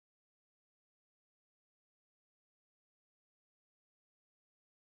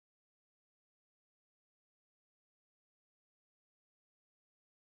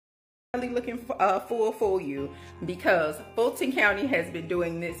Looking fool you, because Fulton County has been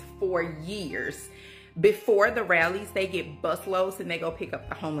doing this for years. Before the rallies, they get busloads and they go pick up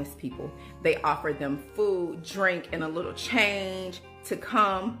the homeless people. They offer them food, drink, and a little change to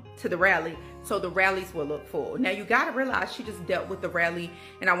come to the rally, so the rallies will look full. Now you gotta realize she just dealt with the rally,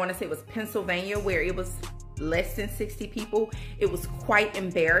 and I wanna say it was Pennsylvania, where it was less than 60 people. It was quite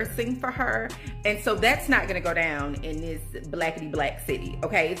embarrassing for her. And so that's not gonna go down in this blackety black city,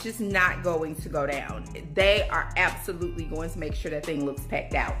 okay? It's just not going to go down. They are absolutely going to make sure that thing looks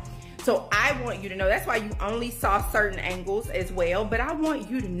packed out. So I want you to know, that's why you only saw certain angles as well, but I want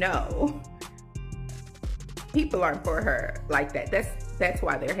you to know, people aren't for her like that. That's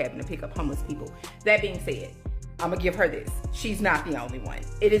why they're having to pick up homeless people. That being said, I'm gonna give her this. She's not the only one.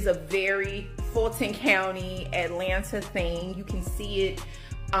 It is a very Fulton County, Atlanta thing. You can see it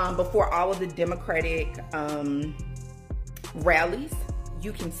before all of the Democratic rallies.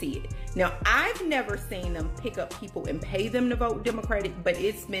 You can see it. Now, I've never seen them pick up people and pay them to vote Democratic, but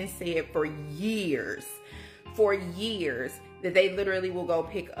it's been said for years that they literally will go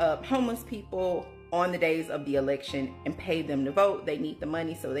pick up homeless people on the days of the election and pay them to vote. They need the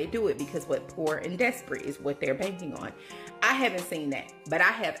money, so they do it, because what poor and desperate is what they're banking on. I haven't seen that, but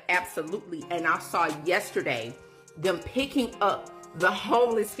I have absolutely, and I saw yesterday them picking up the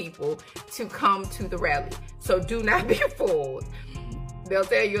homeless people to come to the rally. So do not be fooled. They'll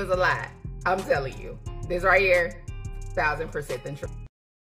tell you it's a lie. I'm telling you. This right here, 1000% the truth.